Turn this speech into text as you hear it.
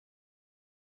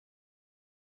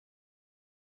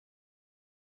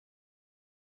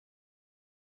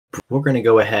we're going to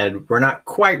go ahead. We're not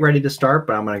quite ready to start,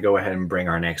 but I'm going to go ahead and bring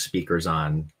our next speakers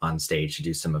on stage to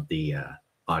do some of the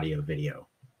audio video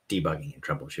debugging and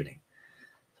troubleshooting.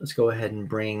 Let's go ahead and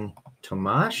bring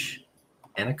Tomas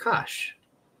and Akash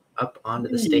up onto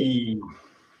the stage.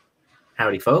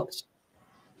 Howdy, folks.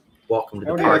 Welcome to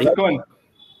the party. How's it going?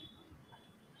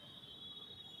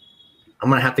 I'm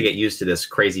going to have to get used to this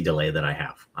crazy delay that I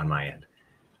have on my end.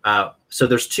 So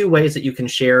there's two ways that you can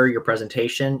share your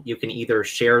presentation. You can either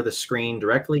share the screen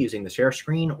directly using the share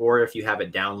screen, or if you have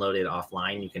it downloaded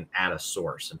offline, you can add a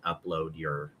source and upload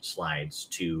your slides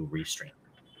to Restream.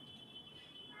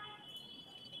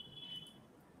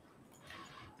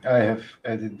 I have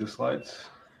added the slides.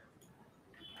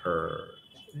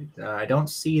 I don't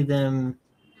see them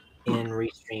in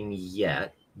Restream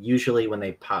yet. Usually when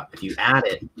they pop, if you add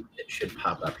it, it should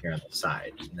pop up here on the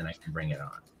side, and then I can bring it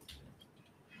on.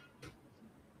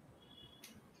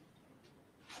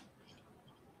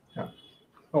 Yeah.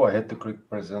 Oh, I had to click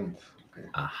present. Okay.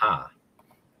 Aha.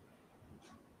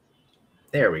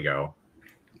 There we go.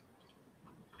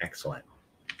 Excellent.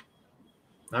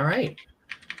 All right.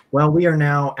 Well, we are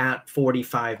now at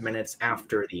 45 minutes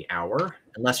after the hour,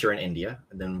 unless you're in India,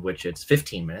 and then which it's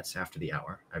 15 minutes after the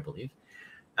hour, I believe.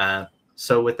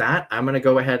 So with that, I'm going to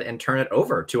go ahead and turn it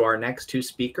over to our next two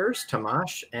speakers,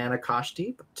 Tomas and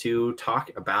Akashdeep, to talk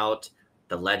about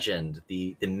the legend,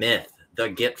 the myth, the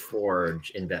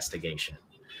GitForge investigation.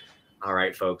 All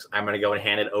right, folks, I'm going to go and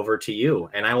hand it over to you,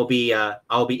 and I'll be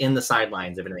in the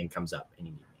sidelines if anything comes up.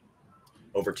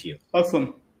 Over to you.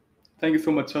 Awesome. Thank you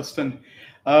so much, Justin.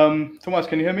 Tomas,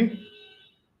 can you hear me?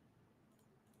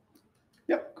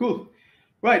 Yeah, cool.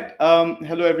 Right.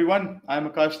 Hello, everyone. I'm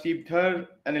Akashdeep Dhar,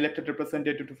 an elected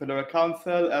representative to Fedora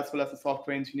Council, as well as a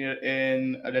software engineer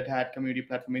in a Red Hat Community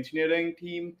Platform Engineering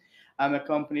team. I'm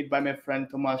accompanied by my friend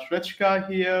Tomas Hckra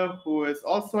here, who is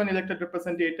also an elected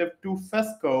representative to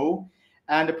FESCO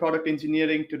and a product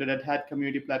engineering to the Red Hat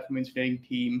Community Platform Engineering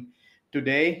team.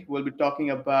 Today, we'll be talking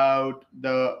about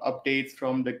the updates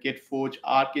from the GitForge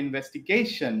ARC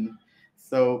investigation.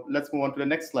 So let's move on to the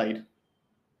next slide.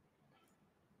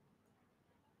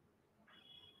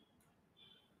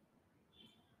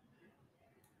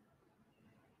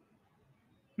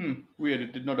 Weird,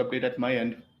 it did not update at my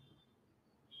end.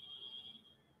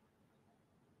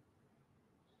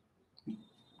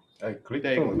 I clicked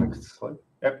on the next slide.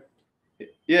 Yep.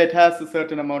 Yeah, it has a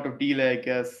certain amount of delay, I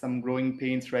guess, some growing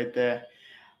pains right there.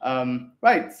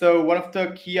 Right, so one of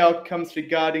the key outcomes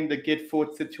regarding the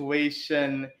GitForge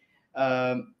situation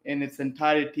in its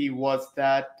entirety was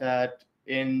that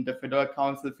in the Fedora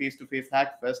Council face-to-face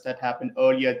Hackfest that happened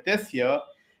earlier this year,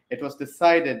 it was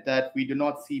decided that we do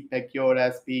not see Fedora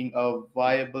as being a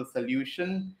viable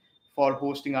solution for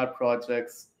hosting our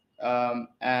projects.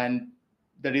 And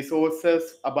the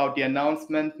resources about the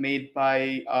announcement made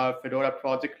by our Fedora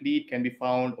project lead can be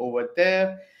found over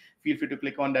there. Feel free to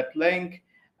click on that link.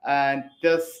 And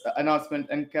this announcement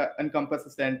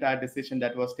encompasses the entire decision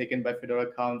that was taken by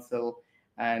Fedora Council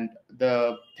and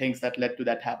the things that led to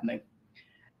that happening.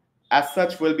 As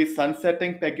such, we'll be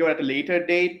sunsetting Fedora at a later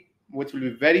date, which will be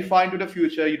very far into the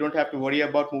future. You don't have to worry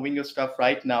about moving your stuff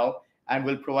right now, and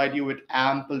will provide you with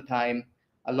ample time,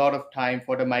 a lot of time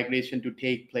for the migration to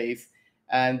take place.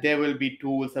 And there will be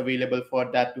tools available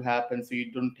for that to happen, so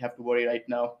you don't have to worry right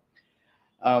now.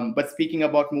 But speaking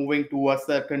about moving to a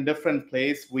certain different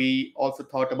place, we also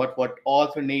thought about what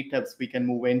alternatives we can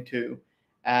move into.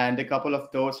 And a couple of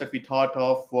those that we thought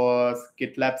of was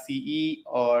GitLab CE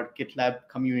or GitLab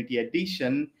Community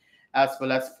Edition, as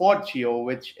well as Forgio,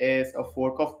 which is a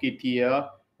fork of Gitia,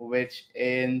 which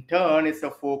in turn is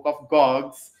a fork of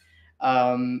Gogs.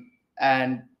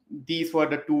 And these were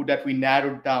the two that we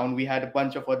narrowed down. We had a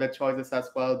bunch of other choices as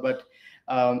well, but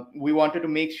we wanted to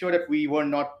make sure that we were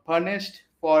not punished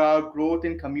for our growth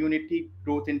in community,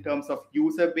 growth in terms of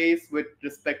user base with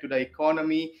respect to the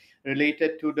economy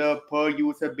related to the per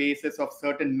user basis of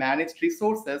certain managed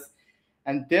resources.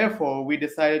 And therefore, we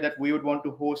decided that we would want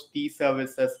to host these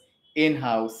services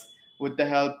in-house with the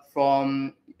help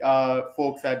from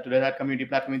folks at the Red Hat Community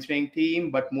Platform Engineering team,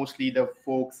 but mostly the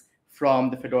folks from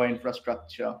the Fedora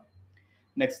infrastructure.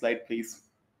 Next slide, please.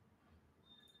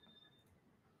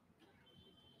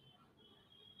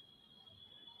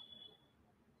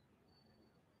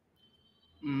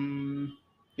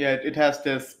 Yeah, it has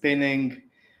this spinning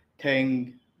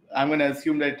thing. I'm going to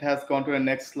assume that it has gone to the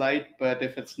next slide, but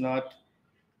if it's not,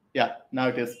 yeah, now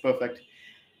it is perfect.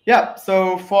 Yeah,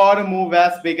 so for a move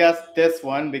as big as this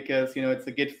one, because it's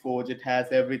a GitForge, it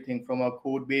has everything from our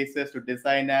code bases to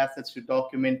design assets to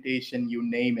documentation, you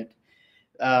name it.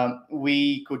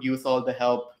 We could use all the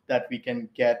help that we can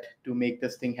get to make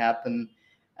this thing happen.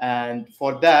 And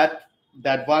for that,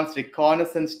 the advanced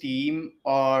reconnaissance team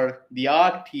or the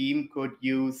ARC team could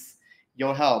use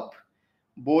your help,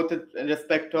 both in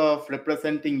respect of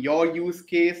representing your use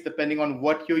case, depending on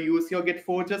what you use your Git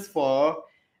forges for,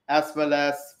 as well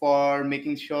as for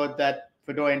making sure that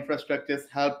Fedora infrastructure is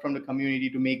help from the community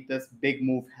to make this big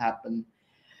move happen.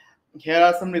 Here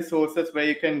are some resources where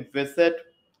you can visit.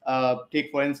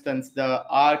 Take, for instance, the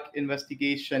ARC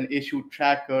investigation issue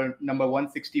tracker number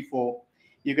 164.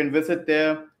 You can visit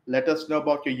there, let us know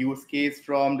about your use case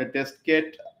from the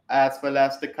dist-git, as well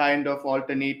as the kind of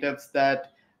alternatives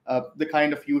that, the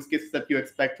kind of use cases that you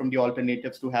expect from the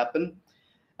alternatives to happen.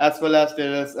 As well as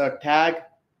there is a tag,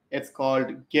 it's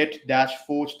called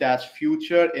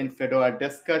git-forge-future in Fedora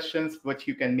discussions, which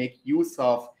you can make use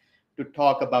of to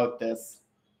talk about this.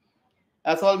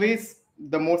 As always,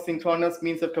 the most synchronous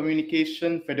means of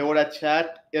communication, Fedora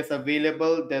chat, is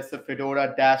available. There's a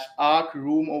Fedora-Arc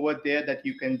room over there that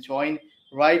you can join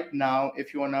right now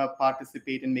if you want to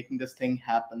participate in making this thing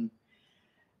happen.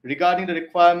 Regarding the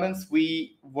requirements,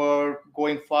 we were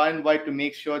going far and wide to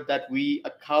make sure that we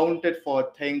accounted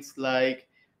for things like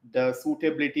the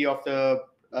suitability of the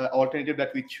alternative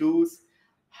that we choose,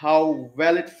 how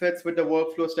well it fits with the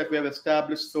workflows that we have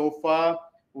established so far,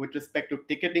 with respect to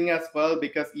ticketing as well,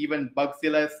 because even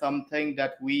Bugzilla is something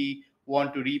that we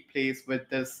want to replace with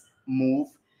this move.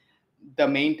 The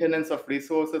maintenance of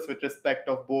resources with respect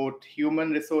of both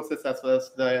human resources as well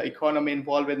as the economy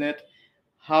involved in it.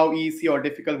 How easy or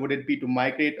difficult would it be to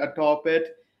migrate atop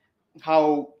it?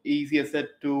 How easy is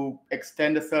it to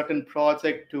extend a certain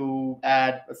project to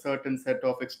add a certain set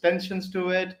of extensions to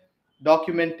it?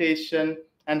 Documentation,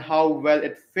 and how well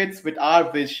it fits with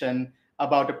our vision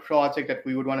about a project that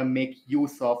we would want to make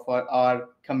use of for our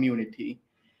community.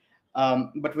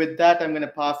 But with that, I'm going to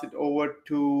pass it over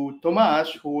to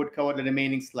Tomas, who would cover the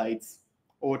remaining slides.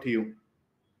 Over to you.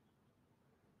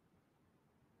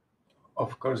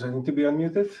 Of course, I need to be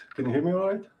unmuted. Can you hear me all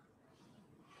right?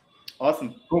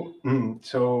 Awesome. Cool.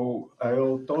 So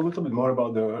I'll talk a little bit more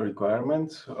about the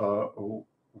requirements,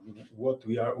 what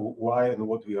we are, why and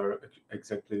what we are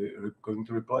exactly going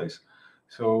to replace.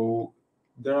 So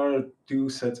there are two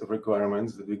sets of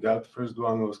requirements that we got. First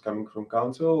one was coming from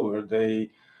Council, where they,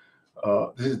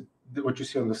 this is what you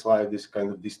see on the slide, this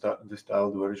kind of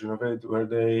distilled version of it, where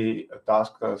they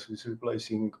tasked us with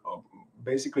replacing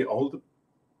basically all the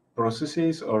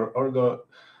processes or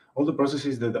all the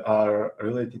processes that are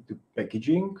related to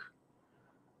packaging,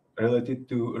 related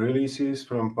to releases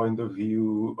from point of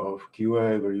view of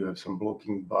QA, where you have some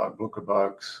blocker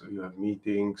bugs, you have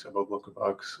meetings about blocker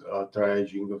bugs,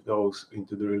 triaging of those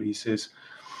into the releases.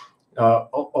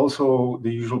 Also, the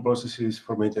usual processes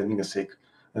for maintaining a SIG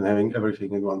and having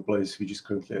everything in one place, which is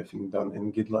currently, I think, done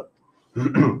in GitLab.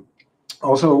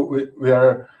 Also, we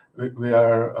are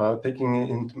taking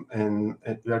into and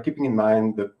we are keeping in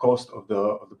mind the cost of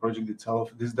the project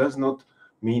itself. This does not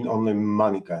mean only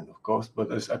money kind of cost,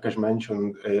 but as Akash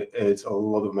mentioned, it's a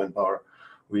lot of manpower.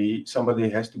 Somebody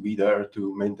has to be there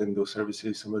to maintain those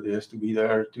services. Somebody has to be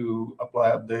there to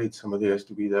apply updates. Somebody has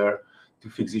to be there to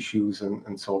fix issues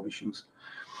and solve issues.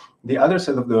 The other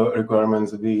set of the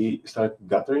requirements that we start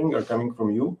gathering are coming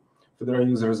from you, Fedora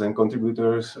users and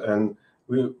contributors, and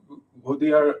what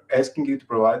they are asking you to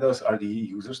provide us are the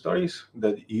user stories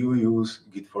that you use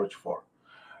GitForge for.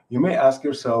 You may ask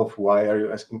yourself, why are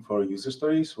you asking for user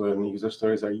stories when user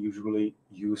stories are usually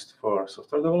used for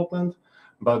software development?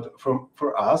 But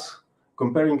for us,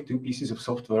 comparing two pieces of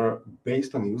software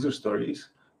based on user stories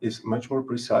is much more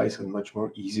precise and much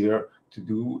more easier to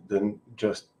do than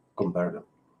just compare them.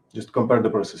 Just compare the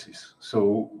processes.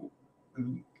 So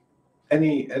in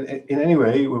any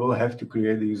way, we will have to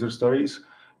create the user stories,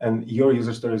 and your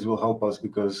user stories will help us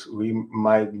because we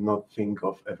might not think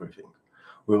of everything.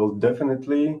 We will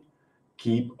definitely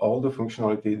keep all the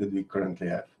functionality that we currently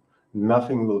have.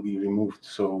 Nothing will be removed.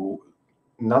 So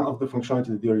none of the functionality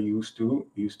that you're used to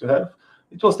have,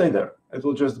 it will stay there. It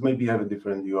will just maybe have a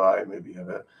different UI, maybe have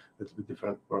a little bit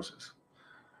different process.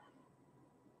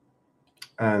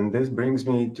 And this brings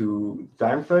me to the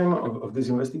time frame of this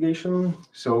investigation.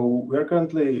 So we're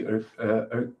currently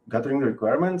gathering the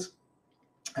requirements.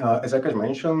 As Akash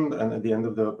mentioned, and at the end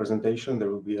of the presentation, there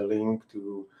will be a link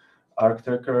to Arc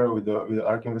Tracker with the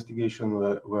Arc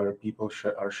investigation where people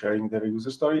are sharing their user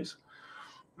stories.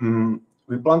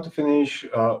 We plan to finish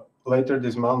later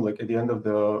this month, like at the end of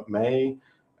the May,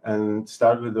 and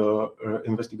start with the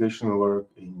investigation work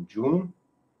in June.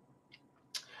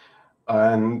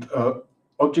 And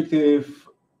objective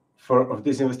of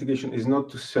this investigation is not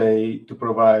to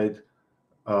provide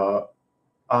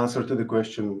answer to the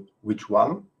question which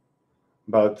one,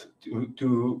 but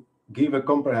to give a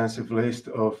comprehensive list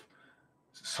of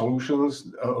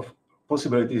solutions, of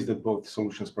possibilities that both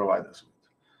solutions provide us with.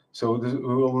 So we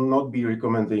will not be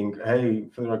recommending, hey,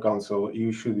 Fedora Council,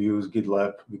 you should use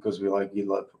GitLab because we like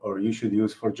GitLab, or you should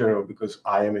use Forgero because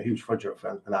I am a huge Forgero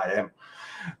fan, and I am.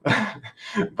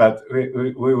 But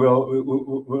we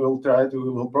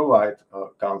will provide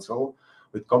Council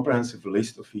with comprehensive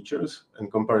list of features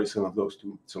and comparison of those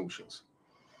two solutions.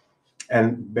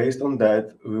 And based on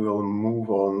that, we will move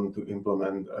on to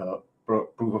implement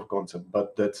proof of concept,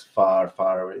 but that's far,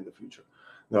 far away in the future.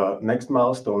 The next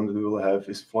milestone that we will have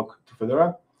is Flock to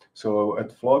Fedora. So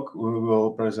at Flock, we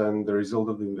will present the result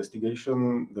of the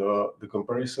investigation, the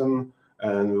comparison,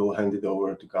 and we will hand it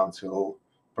over to Council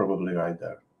probably right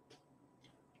there.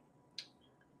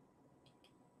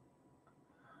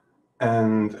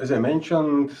 And as I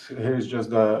mentioned, here's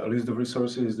just a list of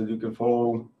resources that you can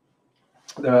follow.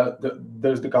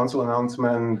 There's the Council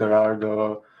announcement. There are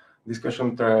the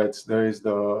discussion threads. There's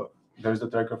the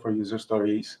tracker for user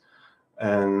stories.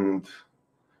 And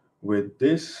with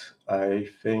this, I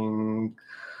think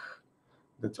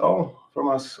that's all from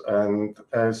us. And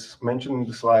as mentioned in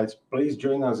the slides, please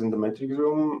join us in the metrics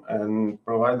room and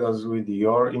provide us with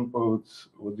your input.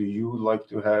 What do you like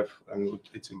to have and what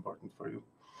it's important for you?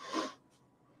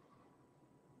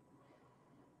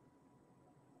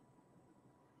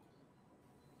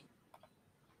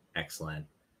 Excellent.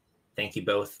 Thank you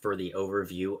both for the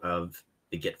overview of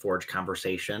the GitForge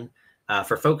conversation.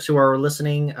 For folks who are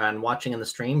listening and watching in the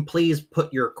stream, please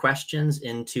put your questions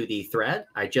into the thread.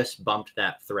 I just bumped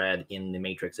that thread in the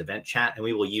Matrix event chat, and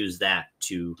we will use that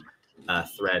to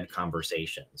thread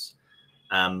conversations.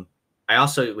 We can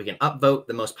upvote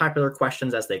the most popular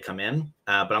questions as they come in,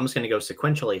 but I'm just going to go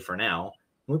sequentially for now.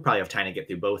 We probably have time to get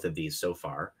through both of these so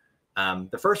far.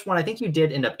 The first one, I think you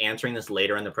did end up answering this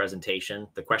later in the presentation.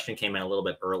 The question came in a little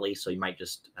bit early, so you might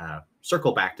just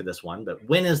circle back to this one. But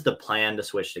when is the plan to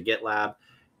switch to GitLab?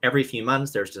 Every few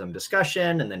months, there's some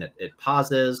discussion, and then it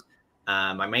pauses.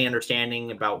 My main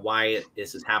understanding about why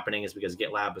this is happening is because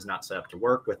GitLab is not set up to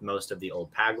work with most of the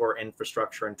old Pagure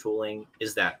infrastructure and tooling.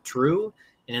 Is that true?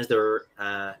 And is there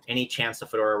any chance of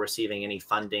Fedora receiving any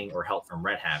funding or help from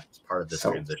Red Hat as part of this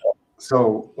transition?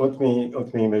 So let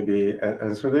me maybe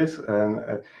answer this.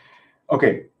 And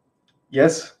okay,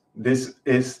 yes, this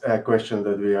is a question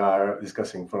that we are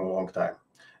discussing for a long time.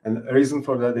 And the reason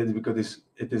for that is because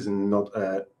it is not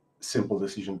a simple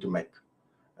decision to make.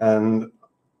 And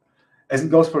as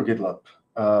it goes for GitLab,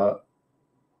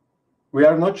 we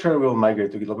are not sure we'll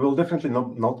migrate to GitLab. We will definitely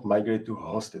not migrate to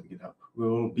hosted GitHub. We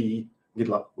will be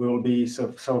GitLab. We will be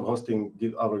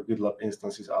self-hosting our GitLab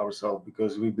instances ourselves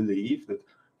because we believe that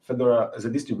Fedora, as a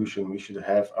distribution, we should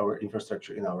have our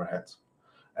infrastructure in our hands.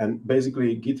 And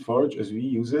basically, GitForge, as we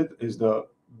use it, is the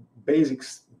basic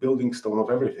building stone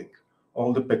of everything.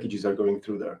 All the packages are going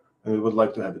through there, and we would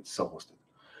like to have it self-hosted.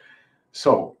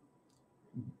 So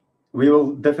we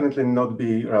will definitely not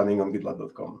be running on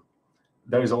GitLab.com.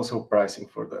 There is also pricing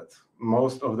for that.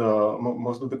 Most of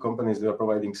the companies that are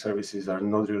providing services are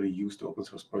not really used to open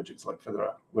source projects like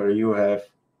Fedora, where you have,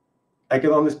 I can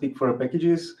only speak for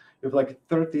packages, you have like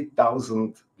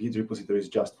 30,000 Git repositories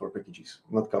just for packages,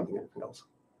 not counting anything else.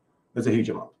 That's a huge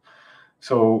amount.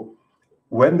 So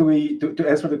when do we, to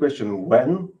answer the question,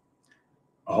 when,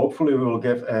 hopefully we will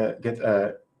get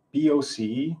a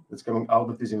POC that's coming out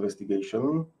of this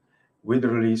investigation with the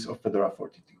release of Fedora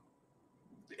 42.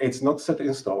 It's not set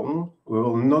in stone. We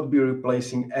will not be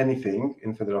replacing anything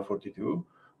in Fedora 42,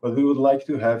 but we would like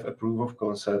to have a proof of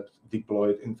concept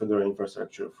deployed in Fedora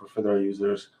infrastructure for Fedora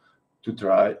users to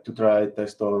try,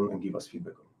 test on, and give us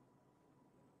feedback on.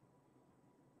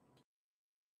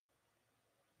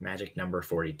 Magic number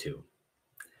 42.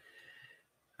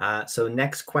 So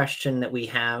next question that we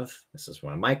have, this is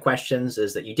one of my questions,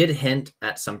 is that you did hint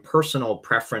at some personal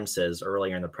preferences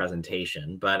earlier in the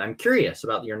presentation, but I'm curious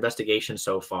about your investigation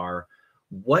so far.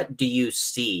 What do you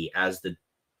see as the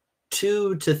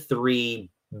 2 to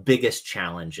 3 biggest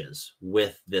challenges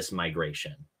with this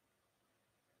migration?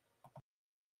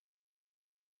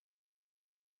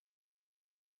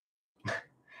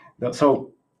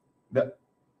 So the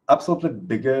absolutely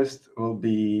biggest will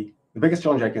be, the biggest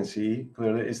challenge I can see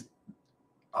clearly is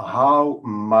how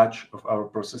much of our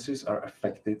processes are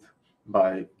affected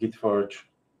by GitForge,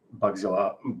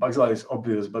 Bugzilla. Bugzilla is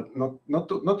obvious, but not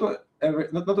to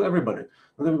everybody.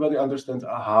 Not everybody understands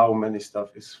how many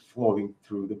stuff is flowing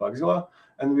through the Bugzilla,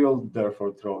 and we will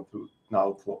therefore flow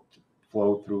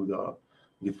through the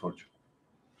GitForge.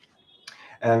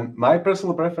 And my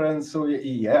personal preference, so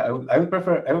yeah, I would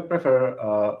prefer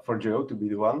Forgero to be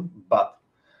the one, but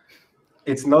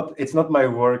it's not my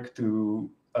work to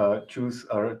choose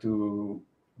or to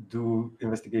do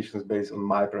investigations based on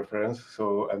my preference.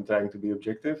 So I'm trying to be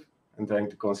objective and trying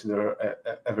to consider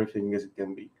everything as it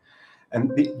can be. And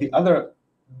the other,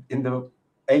 in the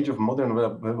age of modern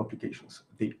web applications,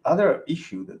 the other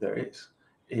issue that there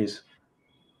is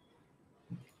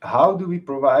how do we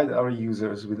provide our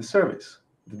users with a service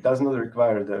that does not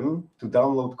require them to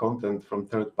download content from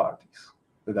third parties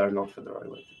that are not Fedora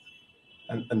related?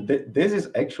 And this is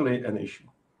actually an issue.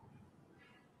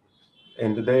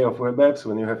 In the day of web apps,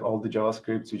 when you have all the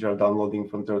JavaScripts which are downloading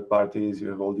from third parties, you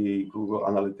have all the Google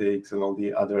Analytics and all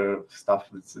the other stuff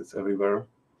that's everywhere.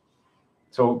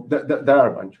 So there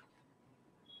are a bunch.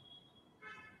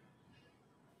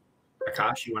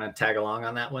 Akash, you want to tag along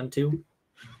on that one too?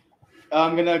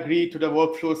 I'm going to agree to the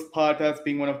workflows part as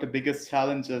being one of the biggest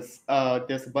challenges.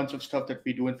 There's a bunch of stuff that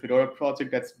we do in Fedora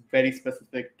project that's very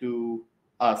specific to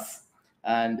us.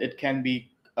 And it can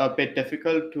be a bit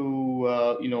difficult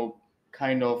to,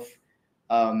 kind of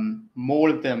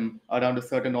mold them around a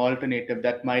certain alternative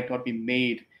that might not be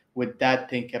made with that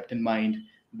thing kept in mind.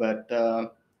 But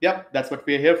yeah, that's what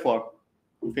we're here for,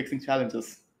 fixing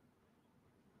challenges.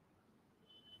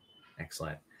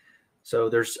 Excellent. So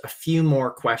there's a few more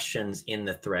questions in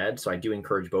the thread. So I do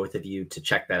encourage both of you to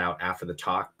check that out after the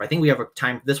talk. But I think we have a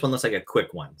time. This one looks like a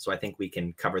quick one. So I think we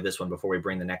can cover this one before we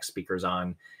bring the next speakers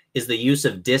on. Is the use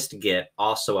of dist-git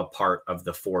also a part of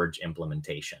the Forge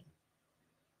implementation?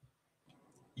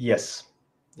 Yes.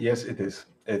 Yes, it is.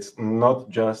 It's not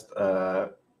just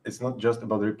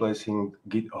about replacing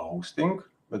Git hosting,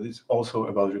 but it's also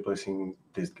about replacing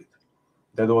dist-git.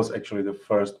 That was actually the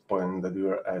first point that we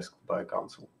were asked by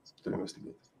council to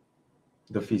investigate,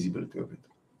 the feasibility of it.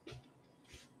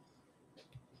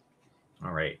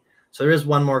 All right. So there is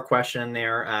one more question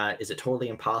there. Is it totally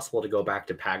impossible to go back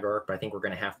to Pagure? But I think we're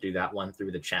going to have to do that one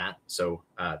through the chat. So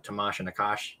Tomas and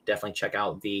Akash, definitely check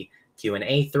out the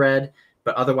Q&A thread.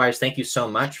 But otherwise, thank you so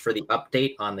much for the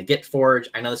update on the Git Forge.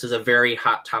 I know this is a very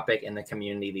hot topic in the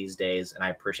community these days, and I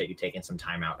appreciate you taking some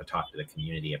time out to talk to the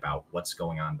community about what's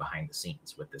going on behind the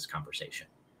scenes with this conversation.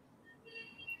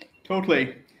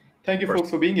 Totally. Thank you, folks,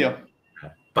 for being here.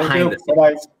 Behind the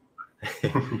scenes.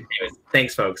 Bye-bye. Anyways,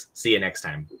 thanks, folks. See you next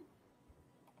time.